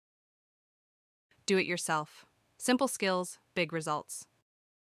Do it yourself. Simple skills, big results.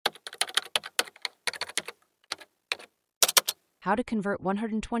 How to convert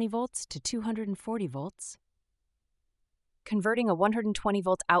 120 volts to 240 volts. Converting a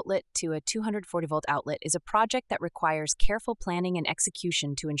 120-volt outlet to a 240-volt outlet is a project that requires careful planning and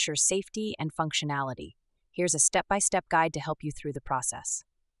execution to ensure safety and functionality. Here's a step-by-step guide to help you through the process.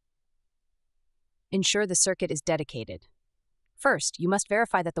 Ensure the circuit is dedicated. First, you must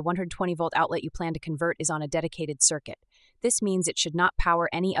verify that the 120-volt outlet you plan to convert is on a dedicated circuit. This means it should not power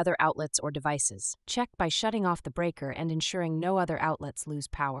any other outlets or devices. Check by shutting off the breaker and ensuring no other outlets lose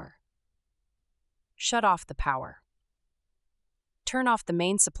power. Shut off the power. Turn off the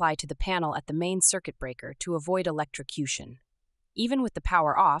main supply to the panel at the main circuit breaker to avoid electrocution. Even with the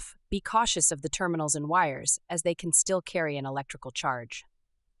power off, be cautious of the terminals and wires, as they can still carry an electrical charge.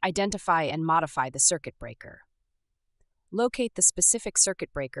 Identify and modify the circuit breaker. Locate the specific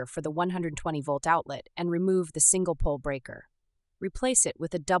circuit breaker for the 120-volt outlet and remove the single-pole breaker. Replace it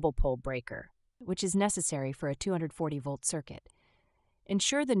with a double-pole breaker, which is necessary for a 240-volt circuit.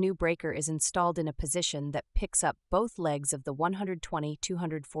 Ensure the new breaker is installed in a position that picks up both legs of the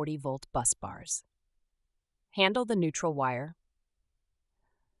 120-240-volt bus bars. Handle the neutral wire.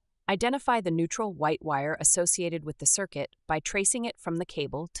 Identify the neutral white wire associated with the circuit by tracing it from the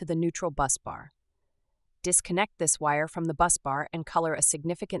cable to the neutral bus bar. Disconnect this wire from the bus bar and color a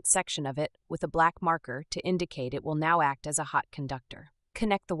significant section of it with a black marker to indicate it will now act as a hot conductor.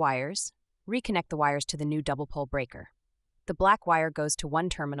 Connect the wires. Reconnect the wires to the new double-pole breaker. The black wire goes to one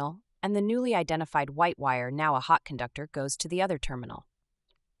terminal, and the newly identified white wire, now a hot conductor, goes to the other terminal.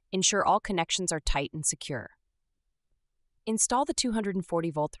 Ensure all connections are tight and secure. Install the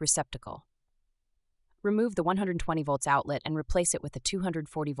 240-volt receptacle. Remove the 120 volts outlet and replace it with a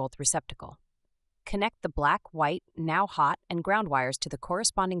 240-volt receptacle. Connect the black, white, now hot, and ground wires to the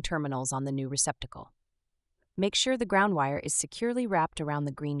corresponding terminals on the new receptacle. Make sure the ground wire is securely wrapped around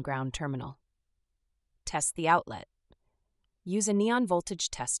the green ground terminal. Test the outlet. Use a neon voltage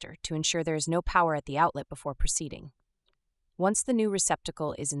tester to ensure there is no power at the outlet before proceeding. Once the new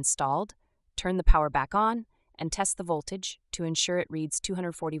receptacle is installed, turn the power back on and test the voltage to ensure it reads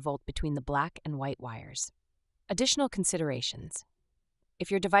 240 volt between the black and white wires. Additional considerations. If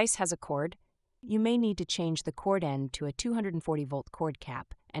your device has a cord, you may need to change the cord end to a 240-volt cord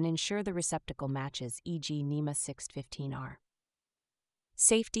cap and ensure the receptacle matches, e.g. NEMA 615R.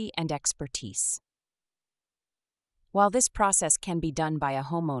 Safety and expertise. While this process can be done by a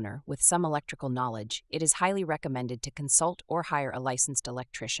homeowner with some electrical knowledge, it is highly recommended to consult or hire a licensed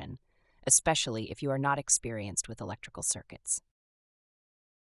electrician, especially if you are not experienced with electrical circuits.